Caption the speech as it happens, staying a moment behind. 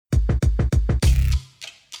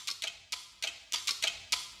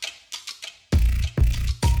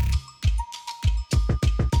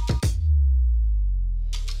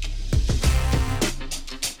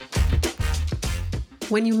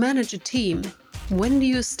When you manage a team, when do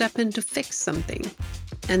you step in to fix something?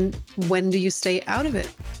 And when do you stay out of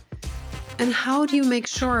it? And how do you make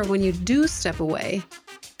sure when you do step away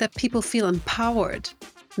that people feel empowered,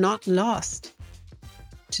 not lost?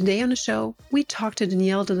 Today on the show, we talk to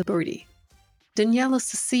Danielle Diliberti. Danielle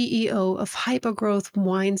is the CEO of hypergrowth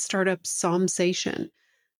wine startup Somsation.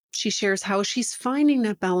 She shares how she's finding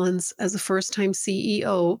that balance as a first-time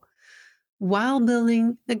CEO while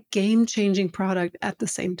building a game-changing product at the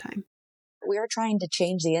same time. We're trying to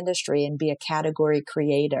change the industry and be a category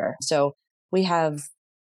creator. So we have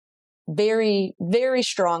very, very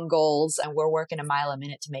strong goals, and we're working a mile a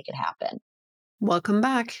minute to make it happen. Welcome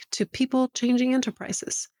back to People Changing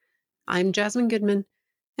Enterprises. I'm Jasmine Goodman,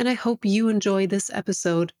 and I hope you enjoy this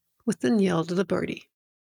episode with Danielle Diliberti.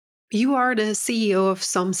 You are the CEO of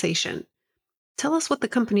Somsation. Tell us what the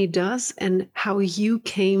company does and how you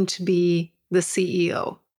came to be the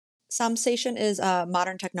CEO. Somsation is a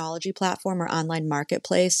modern technology platform or online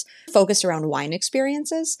marketplace focused around wine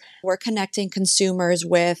experiences. We're connecting consumers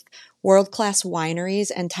with world-class wineries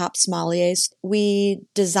and top sommeliers. We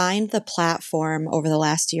designed the platform over the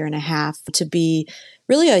last year and a half to be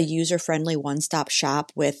really a user-friendly one-stop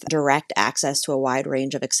shop with direct access to a wide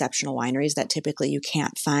range of exceptional wineries that typically you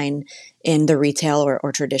can't find in the retail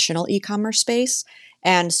or traditional e-commerce space.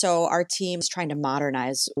 And so our team is trying to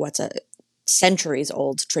modernize what's a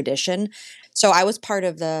centuries-old tradition. So I was part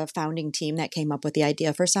of the founding team that came up with the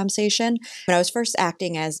idea for Somsation. When I was first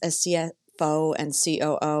acting as a CFO and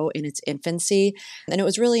COO in its infancy, and it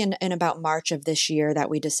was really in about March of this year that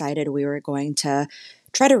we decided we were going to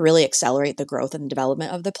try to really accelerate the growth and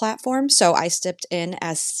development of the platform. So I stepped in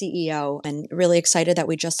as CEO and really excited that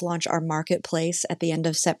we just launched our marketplace at the end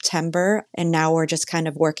of September. And now we're just kind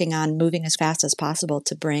of working on moving as fast as possible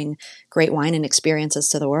to bring great wine and experiences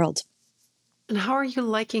to the world. And how are you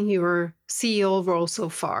liking your CEO role so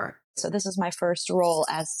far? So this is my first role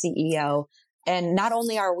as CEO. And not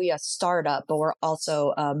only are we a startup, but we're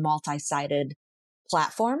also a multi-sided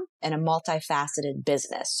platform and a multifaceted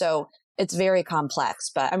business. So it's very complex,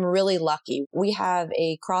 but I'm really lucky. We have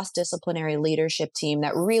a cross-disciplinary leadership team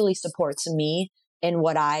that really supports me in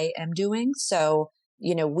what I am doing. So,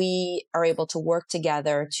 we are able to work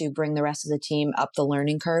together to bring the rest of the team up the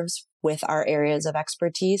learning curves with our areas of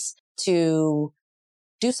expertise to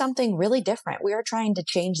do something really different. We are trying to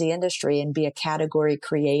change the industry and be a category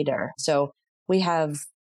creator. So we have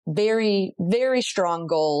very, very strong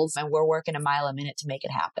goals, and we're working a mile a minute to make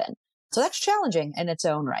it happen. So that's challenging in its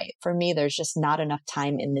own right. For me, there's just not enough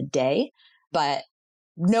time in the day, but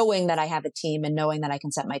knowing that I have a team and knowing that I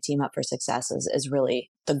can set my team up for success is really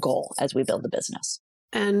the goal as we build the business.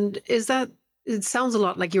 And it sounds a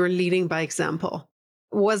lot like you're leading by example.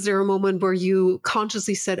 Was there a moment where you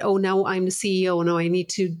consciously said, oh, now I'm the CEO, now I need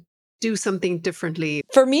to do something differently?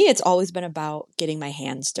 For me, it's always been about getting my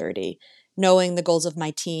hands dirty, knowing the goals of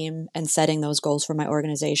my team and setting those goals for my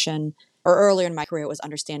organization. Or earlier in my career, it was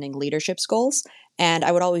understanding leadership's goals, and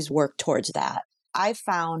I would always work towards that. I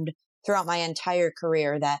found throughout my entire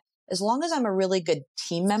career that as long as I'm a really good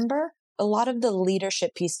team member, a lot of the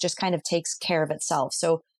leadership piece just kind of takes care of itself.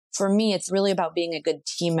 So for me, it's really about being a good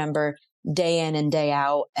team member day in and day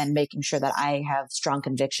out and making sure that I have strong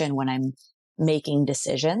conviction when I'm making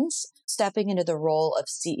decisions. Stepping into the role of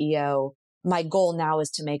CEO, my goal now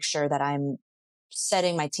is to make sure that I'm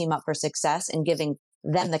setting my team up for success and giving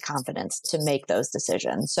them the confidence to make those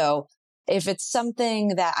decisions. So if it's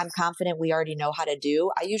something that I'm confident we already know how to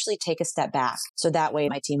do, I usually take a step back. So that way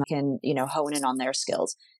my team can, hone in on their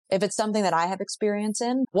skills. If it's something that I have experience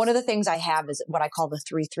in, one of the things I have is what I call the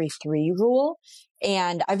 3-3-3 rule.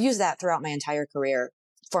 And I've used that throughout my entire career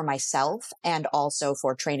for myself and also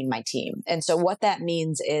for training my team. And so what that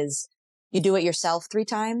means is you do it yourself 3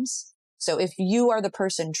 times. So if you are the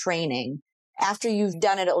person training, after you've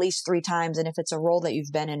done it at least 3 times, and if it's a role that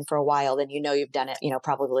you've been in for a while, then you've done it,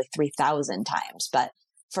 probably 3,000 times. But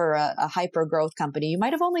for a hyper growth company, you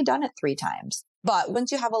might have only done it 3 times. But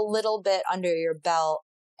once you have a little bit under your belt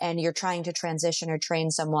and you're trying to transition or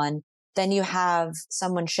train someone, then you have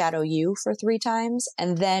someone shadow you for 3 times,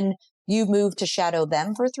 and then you move to shadow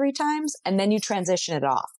them for 3 times, and then you transition it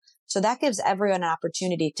off. So that gives everyone an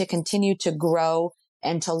opportunity to continue to grow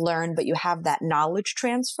and to learn, but you have that knowledge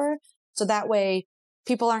transfer. So that way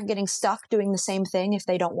people aren't getting stuck doing the same thing if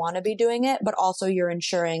they don't want to be doing it, but also you're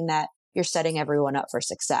ensuring that you're setting everyone up for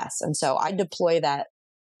success. And so I deploy that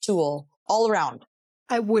tool all around.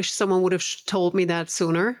 I wish someone would have told me that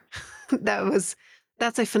sooner. That's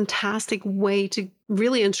a fantastic way to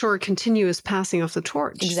really ensure continuous passing of the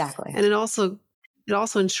torch. Exactly. And it also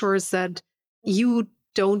ensures that you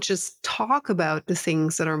don't just talk about the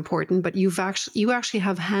things that are important, but you actually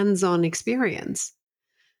have hands-on experience.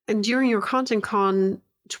 And during your ContentCon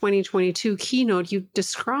 2022 keynote, you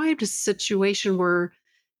described a situation where,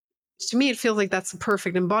 to me, it feels like that's the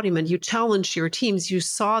perfect embodiment. You challenged your teams. You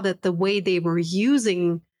saw that the way they were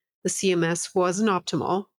using the CMS wasn't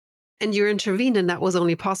optimal, and you intervened, and that was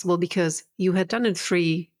only possible because you had done it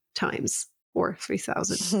 3 times or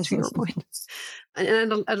 3,000, to your point.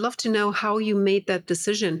 And I'd love to know how you made that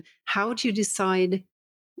decision. How do you decide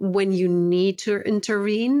when you need to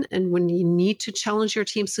intervene and when you need to challenge your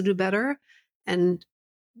teams to do better? And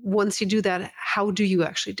once you do that, how do you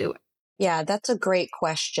actually do it? Yeah, that's a great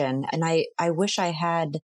question. And I wish I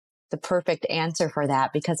had the perfect answer for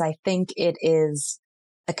that, because I think it is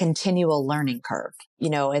a continual learning curve.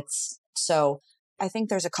 I think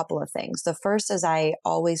there's a couple of things. The first is I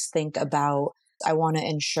always think about, I want to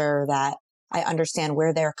ensure that I understand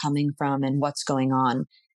where they're coming from and what's going on.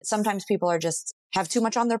 Sometimes people are just have too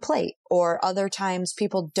much on their plate, or other times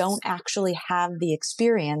people don't actually have the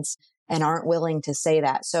experience and aren't willing to say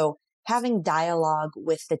that. So having dialogue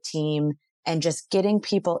with the team and just getting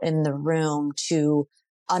people in the room to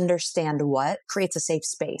understand what creates a safe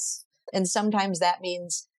space. And sometimes that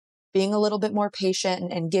means being a little bit more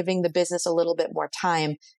patient and giving the business a little bit more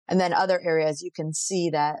time. And then other areas you can see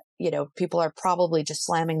that, people are probably just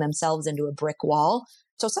slamming themselves into a brick wall.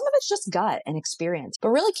 So some of it's just gut and experience, but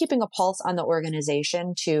really keeping a pulse on the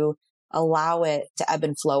organization to allow it to ebb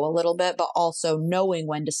and flow a little bit, but also knowing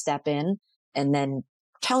when to step in, and then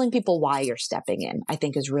telling people why you're stepping in, I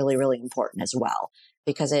think is really, really important as well,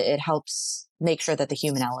 because it helps make sure that the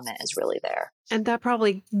human element is really there. And that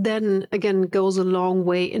probably then again goes a long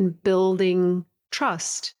way in building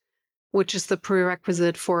trust, which is the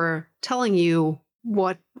prerequisite for telling you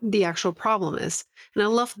what the actual problem is. And I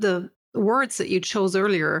love the words that you chose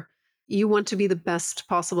earlier. You want to be the best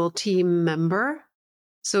possible team member.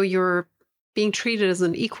 So you're being treated as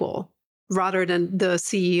an equal rather than the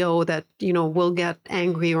CEO that, will get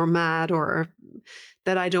angry or mad, or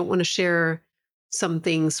that I don't want to share some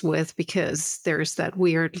things with because there's that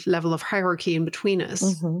weird level of hierarchy in between us.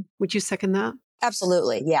 Mm-hmm. Would you second that?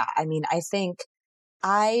 Absolutely. Yeah. I mean, I think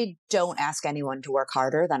I don't ask anyone to work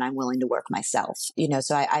harder than I'm willing to work myself,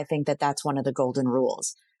 so I think that that's one of the golden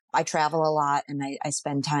rules. I travel a lot, and I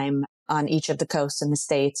spend time on each of the coasts in the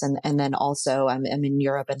States. And then also I'm in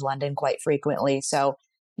Europe and London quite frequently. So,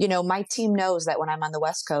 my team knows that when I'm on the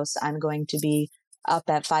West Coast, I'm going to be up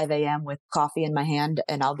at 5 a.m. with coffee in my hand,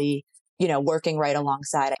 and I'll be, working right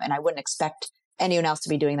alongside. And I wouldn't expect anyone else to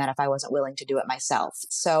be doing that if I wasn't willing to do it myself.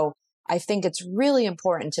 So I think it's really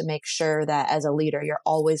important to make sure that as a leader, you're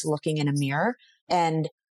always looking in a mirror and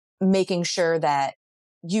making sure that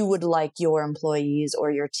you would like your employees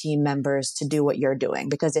or your team members to do what you're doing.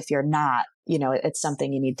 Because if you're not, it's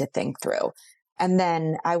something you need to think through. And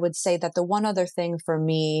then I would say that the one other thing for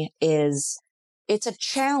me is it's a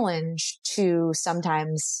challenge to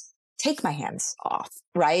sometimes take my hands off,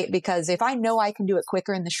 right? Because if I know I can do it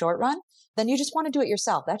quicker in the short run, then you just want to do it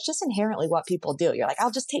yourself. That's just inherently what people do. You're like, I'll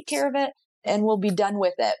just take care of it and we'll be done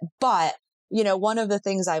with it. But, one of the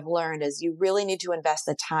things I've learned is you really need to invest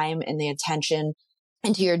the time and the attention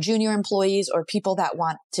into your junior employees or people that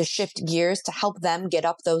want to shift gears to help them get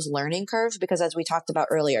up those learning curves. Because as we talked about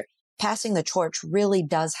earlier, passing the torch really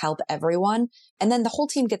does help everyone. And then the whole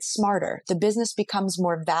team gets smarter. The business becomes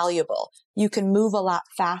more valuable. You can move a lot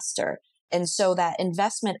faster. And so that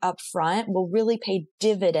investment up front will really pay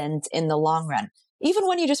dividends in the long run, even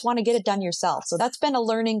when you just want to get it done yourself. So that's been a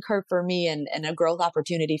learning curve for me and a growth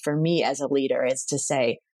opportunity for me as a leader, is to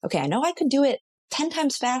say, okay, I know I could do it 10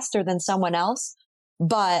 times faster than someone else,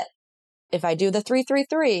 but if I do the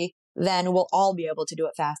 3-3-3, then we'll all be able to do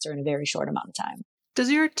it faster in a very short amount of time. Does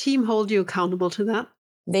your team hold you accountable to that?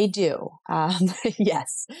 They do.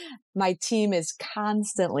 Yes. My team is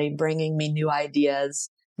constantly bringing me new ideas.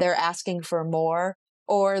 They're asking for more,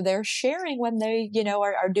 or they're sharing when they,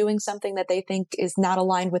 are doing something that they think is not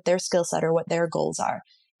aligned with their skill set or what their goals are.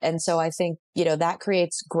 And so I think, that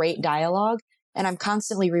creates great dialogue, and I'm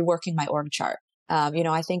constantly reworking my org chart.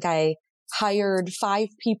 I think I hired 5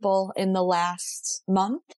 people in the last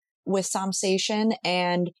month with Somsation,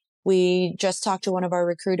 and we just talked to one of our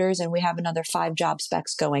recruiters, and we have another 5 job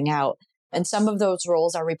specs going out. And some of those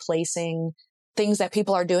roles are replacing things that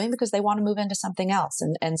people are doing because they want to move into something else.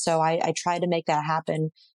 And so I try to make that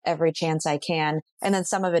happen every chance I can. And then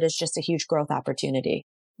some of it is just a huge growth opportunity.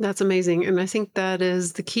 That's amazing. And I think that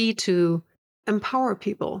is the key to empower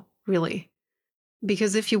people, really.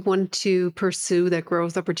 Because if you want to pursue that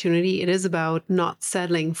growth opportunity, it is about not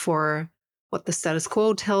settling for what the status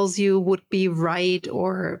quo tells you would be right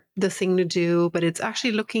or the thing to do, but it's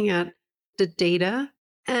actually looking at the data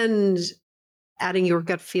and adding your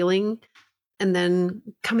gut feeling and then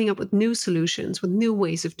coming up with new solutions, with new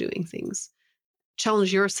ways of doing things.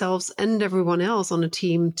 Challenge yourselves and everyone else on the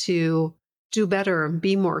team to do better and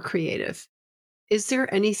be more creative. Is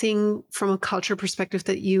there anything from a culture perspective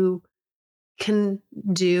that you can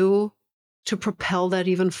do to propel that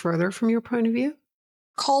even further from your point of view?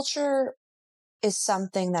 Culture is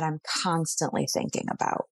something that I'm constantly thinking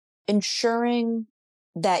about. Ensuring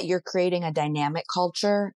that you're creating a dynamic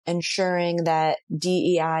culture, ensuring that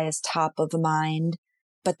DEI is top of mind,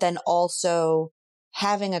 but then also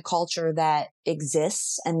having a culture that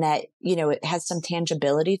exists and that, it has some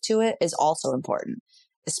tangibility to it is also important,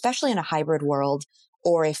 especially in a hybrid world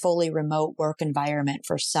or a fully remote work environment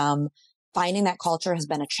for some. Finding that culture has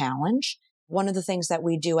been a challenge. One of the things that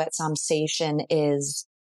we do at Somsation is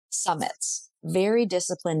summits, very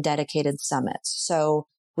disciplined, dedicated summits. So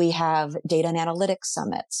we have data and analytics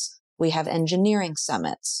summits. We have engineering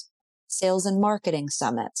summits, sales and marketing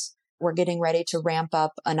summits. We're getting ready to ramp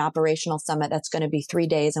up an operational summit that's going to be 3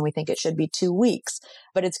 days, and we think it should be 2 weeks.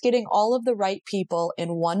 But it's getting all of the right people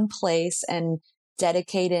in one place and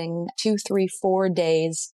dedicating 2, 3, 4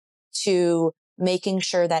 days to making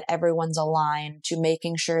sure that everyone's aligned, to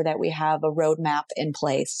making sure that we have a roadmap in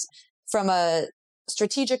place. From a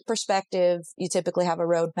strategic perspective, you typically have a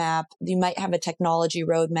roadmap. You might have a technology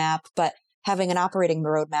roadmap, but having an operating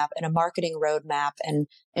roadmap and a marketing roadmap and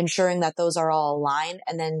ensuring that those are all aligned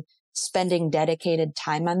and then spending dedicated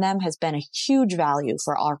time on them has been a huge value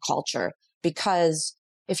for our culture. Because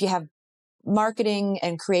if you have marketing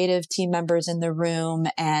and creative team members in the room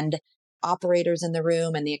and operators in the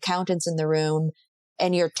room and the accountants in the room,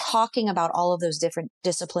 and you're talking about all of those different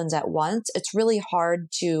disciplines at once, it's really hard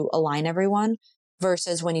to align everyone.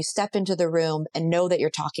 Versus when you step into the room and know that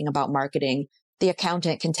you're talking about marketing, the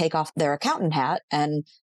accountant can take off their accountant hat and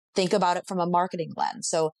think about it from a marketing lens.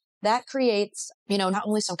 So that creates, not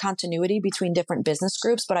only some continuity between different business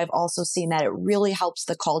groups, but I've also seen that it really helps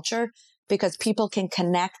the culture because people can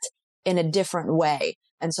connect in a different way.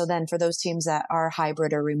 And so then for those teams that are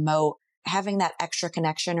hybrid or remote, having that extra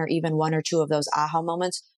connection or even 1 or 2 of those aha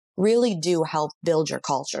moments really do help build your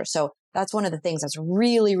culture. So that's one of the things that's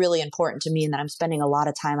really, really important to me and that I'm spending a lot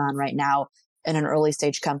of time on right now in an early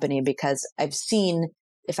stage company, because I've seen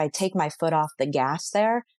if I take my foot off the gas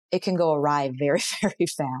there, it can go awry very, very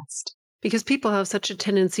fast. Because people have such a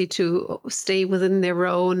tendency to stay within their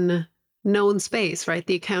own known space, right?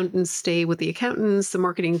 The accountants stay with the accountants, the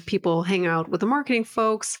marketing people hang out with the marketing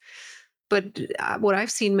folks. But what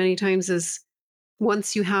I've seen many times is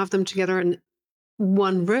once you have them together in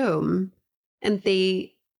one room and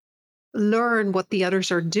they learn what the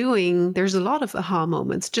others are doing, there's a lot of aha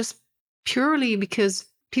moments just purely because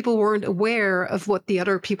people weren't aware of what the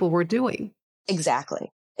other people were doing.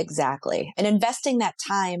 Exactly. And investing that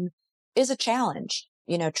time is a challenge,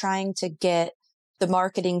 trying to get the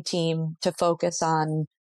marketing team to focus on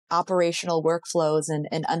operational workflows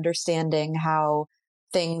and understanding how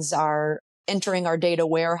things are entering our data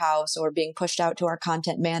warehouse or being pushed out to our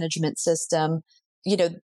content management system.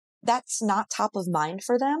 That's not top of mind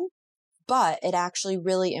for them. But it actually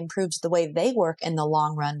really improves the way they work in the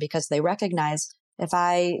long run because they recognize if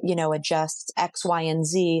I, adjust X, Y, and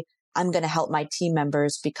Z, I'm going to help my team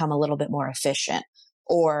members become a little bit more efficient.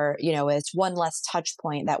 Or, it's one less touch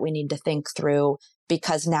point that we need to think through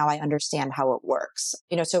because now I understand how it works.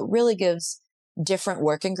 So it really gives different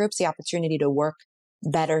working groups the opportunity to work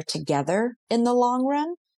better together in the long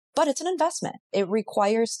run. But it's an investment. It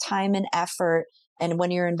requires time and effort. And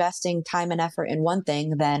when you're investing time and effort in one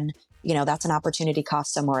thing, then that's an opportunity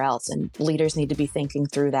cost somewhere else. And leaders need to be thinking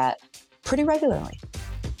through that pretty regularly.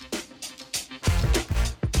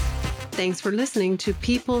 Thanks for listening to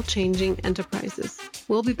People Changing Enterprises.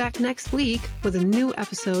 We'll be back next week with a new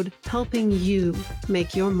episode helping you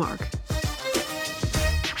make your mark.